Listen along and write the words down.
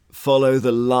Follow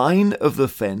the line of the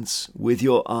fence with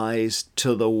your eyes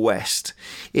to the west.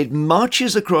 It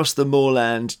marches across the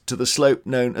moorland to the slope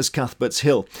known as Cuthbert's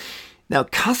Hill. Now,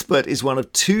 Cuthbert is one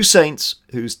of two saints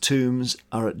whose tombs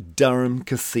are at Durham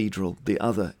Cathedral. The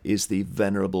other is the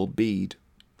Venerable Bede.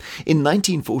 In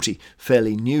 1940,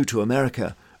 fairly new to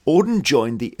America, Auden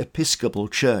joined the Episcopal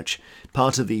Church,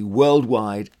 part of the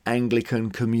worldwide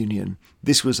Anglican Communion.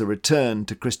 This was a return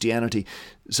to Christianity,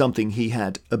 something he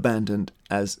had abandoned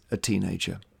as a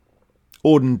teenager.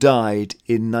 Auden died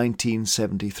in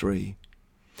 1973.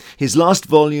 His last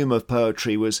volume of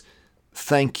poetry was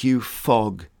Thank You,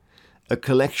 Fog, a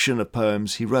collection of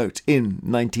poems he wrote in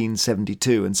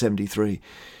 1972 and 73.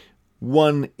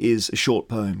 One is a short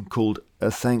poem called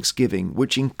A Thanksgiving,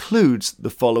 which includes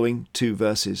the following two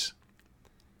verses.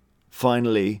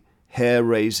 Finally,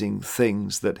 hair-raising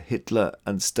things that Hitler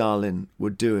and Stalin were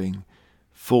doing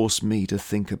force me to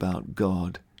think about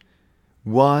God.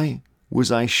 Why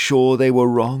was I sure they were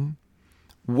wrong?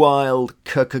 Wild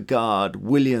Kierkegaard,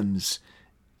 Williams,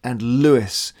 and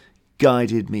Lewis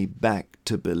guided me back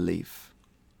to belief.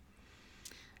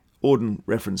 Auden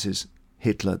references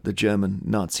Hitler, the German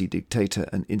Nazi dictator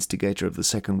and instigator of the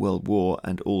Second World War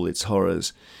and all its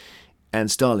horrors, and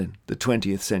Stalin, the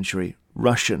 20th century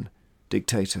Russian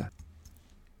dictator.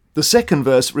 The second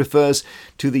verse refers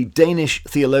to the Danish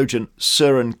theologian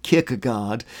Søren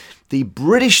Kierkegaard, the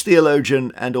British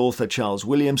theologian and author Charles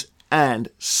Williams, and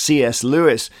C.S.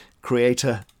 Lewis,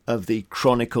 creator of the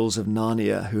Chronicles of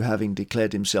Narnia, who, having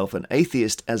declared himself an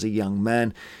atheist as a young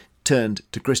man, turned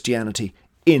to Christianity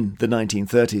in the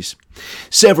 1930s.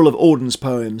 Several of Auden's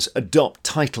poems adopt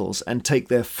titles and take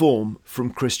their form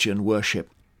from Christian worship.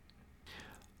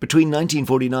 Between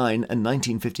 1949 and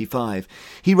 1955,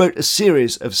 he wrote a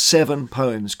series of 7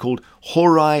 poems called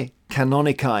Horae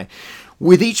Canonicae,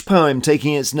 with each poem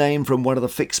taking its name from one of the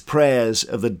fixed prayers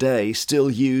of the day still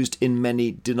used in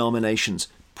many denominations: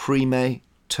 Prime,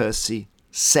 Terci,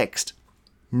 Sext,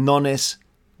 Nones,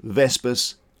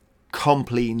 Vespers,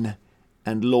 Compline,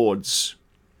 and Lauds.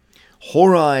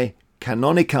 Horae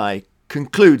Canonicae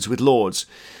concludes with Lauds,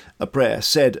 a prayer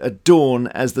said at dawn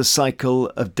as the cycle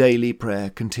of daily prayer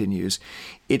continues.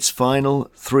 Its final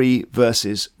 3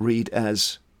 verses read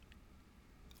as: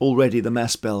 Already the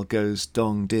mass bell goes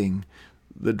dong-ding,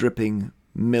 the dripping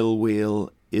mill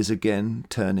wheel is again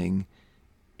turning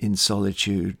in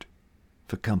solitude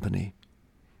for company.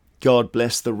 God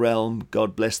bless the realm,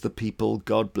 God bless the people,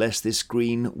 God bless this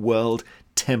green world,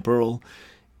 temporal,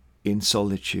 in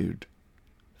solitude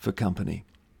for company.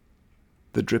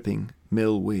 The dripping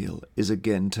mill wheel is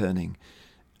again turning.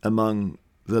 Among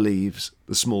the leaves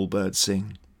the small birds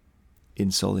sing,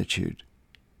 in solitude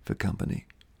for company.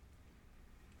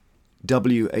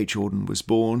 W. H. Auden was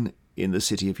born in the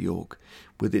city of York,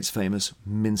 with its famous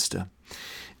Minster.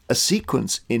 A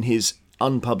sequence in his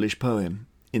unpublished poem,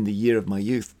 In the Year of My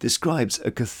Youth, describes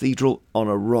a cathedral on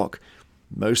a rock,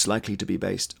 most likely to be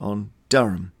based on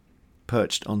Durham,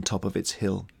 perched on top of its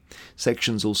hill.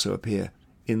 Sections also appear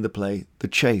in the play The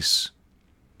Chase.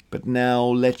 But now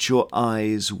let your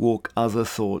eyes walk other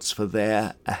thoughts, for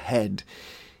there ahead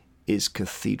is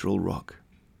Cathedral Rock.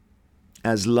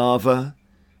 As lava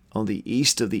on the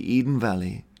east of the Eden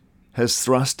Valley has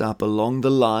thrust up along the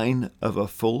line of a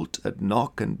fault at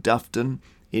Knock and Dufton,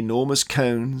 enormous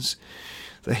cones,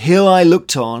 the hill I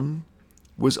looked on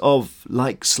was of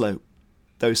like slope,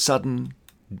 though sudden,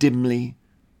 dimly,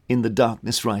 in the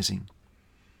darkness rising.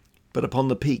 But upon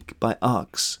the peak by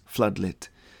arcs floodlit,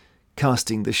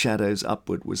 casting the shadows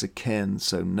upward, was a cairn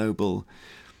so noble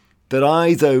that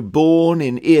I, though born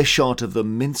in earshot of the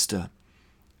Minster,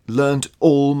 learnt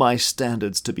all my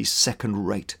standards to be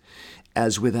second-rate,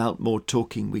 as without more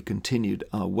talking we continued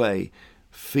our way,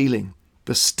 feeling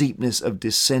the steepness of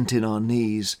descent in our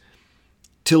knees,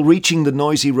 till reaching the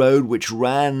noisy road which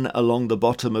ran along the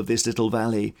bottom of this little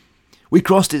valley, we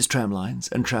crossed its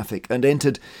tramlines and traffic and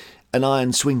entered an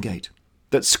iron swing gate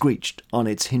that screeched on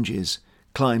its hinges,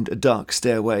 climbed a dark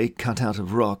stairway cut out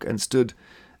of rock, and stood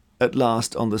at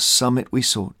last on the summit we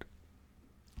sought,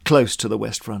 close to the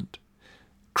west front,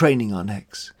 craning our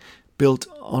necks, built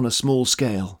on a small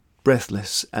scale,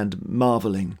 breathless and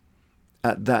marvelling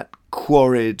at that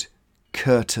quarried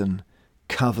curtain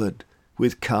covered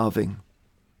with carving.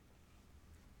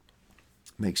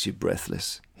 Makes you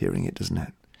breathless hearing it, doesn't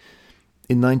it?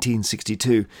 In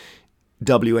 1962,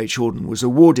 W. H. Auden was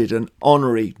awarded an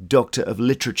honorary Doctor of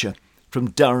Literature from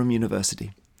Durham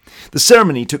University. The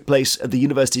ceremony took place at the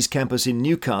university's campus in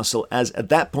Newcastle, as at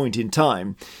that point in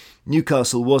time,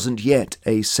 Newcastle wasn't yet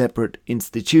a separate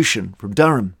institution from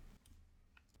Durham.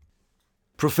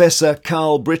 Professor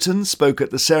Carl Britton spoke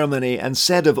at the ceremony and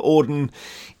said of Auden,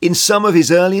 in some of his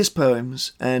earliest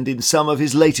poems and in some of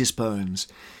his latest poems,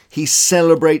 he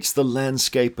celebrates the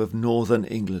landscape of northern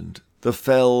England. The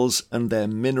fells and their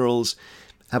minerals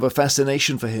have a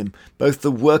fascination for him, both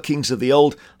the workings of the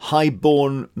old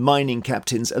high-born mining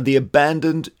captains and the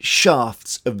abandoned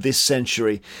shafts of this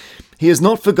century. He has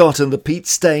not forgotten the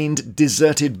peat-stained,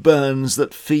 deserted burns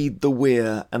that feed the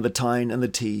Wear and the Tyne and the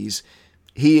Tees.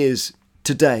 He is,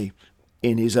 today,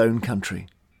 in his own country.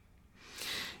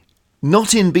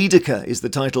 Not in Baedeker is the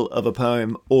title of a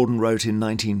poem Auden wrote in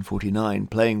 1949,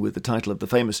 playing with the title of the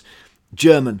famous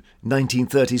German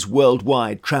 1930s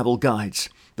worldwide travel guides.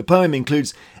 The poem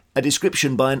includes a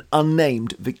description by an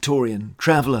unnamed Victorian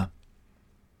traveller.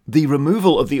 The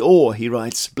removal of the ore, he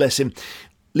writes, bless him,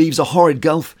 leaves a horrid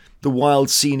gulf. The wild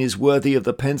scene is worthy of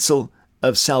the pencil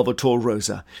of Salvator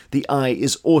Rosa. The eye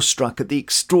is awestruck at the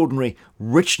extraordinary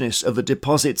richness of the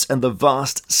deposits and the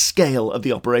vast scale of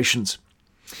the operations.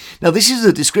 Now, this is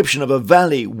a description of a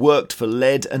valley worked for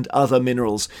lead and other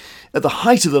minerals at the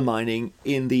height of the mining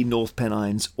in the North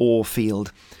Pennines ore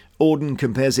field. Auden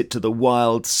compares it to the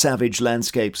wild, savage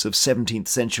landscapes of 17th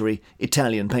century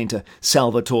Italian painter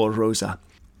Salvator Rosa.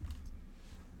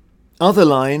 Other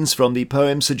lines from the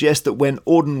poem suggest that when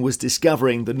Auden was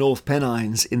discovering the North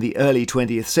Pennines in the early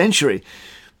 20th century,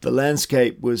 the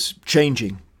landscape was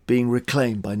changing, being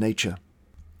reclaimed by nature.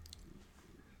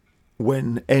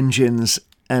 When engines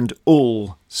and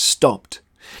all stopped.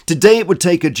 Today it would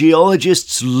take a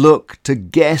geologist's look to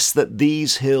guess that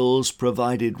these hills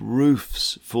provided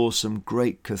roofs for some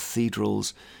great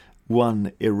cathedrals,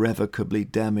 one irrevocably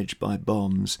damaged by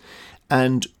bombs,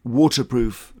 and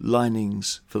waterproof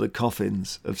linings for the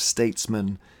coffins of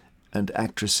statesmen and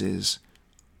actresses,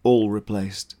 all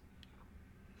replaced.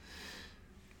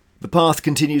 The path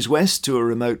continues west to a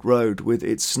remote road with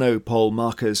its snow pole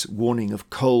markers warning of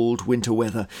cold winter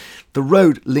weather. The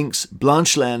road links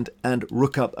Blanchland and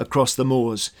Rookup across the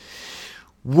moors.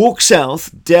 Walk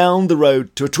south down the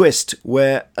road to a twist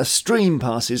where a stream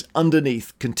passes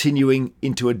underneath, continuing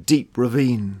into a deep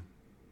ravine.